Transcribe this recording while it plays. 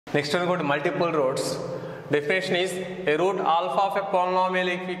Next one, go to multiple roots. Definition is a root alpha of a polynomial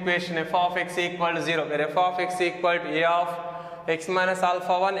equation f of x equal to 0, where f of x equal to a of x minus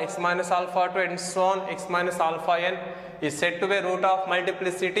alpha 1, x minus alpha 2 and so on, x minus alpha n is said to be a root of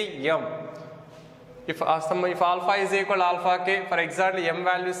multiplicity m. If alpha is equal to alpha k, for example m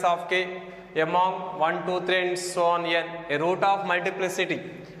values of k among 1, 2, 3 and so on n, a root of multiplicity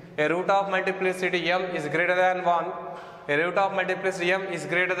m is greater than 1. A root of multiplicity m is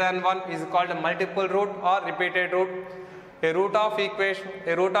greater than 1 is called a multiple root or repeated root. A root of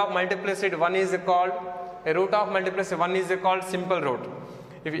multiplicity 1 is called simple root.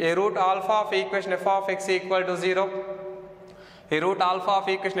 If a root alpha of equation f of x equal to 0, a root alpha of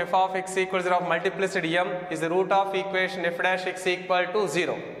equation f of x equal to 0 of multiplicity m is the root of equation f dash x equal to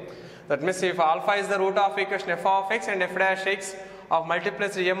 0. That means if alpha is the root of equation f of x and f dash x of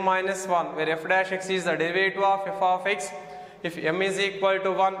multiplicity m minus 1, where f dash x is the derivative of f of x, if m is equal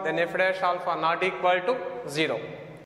to 1, then f dash alpha not equal to 0.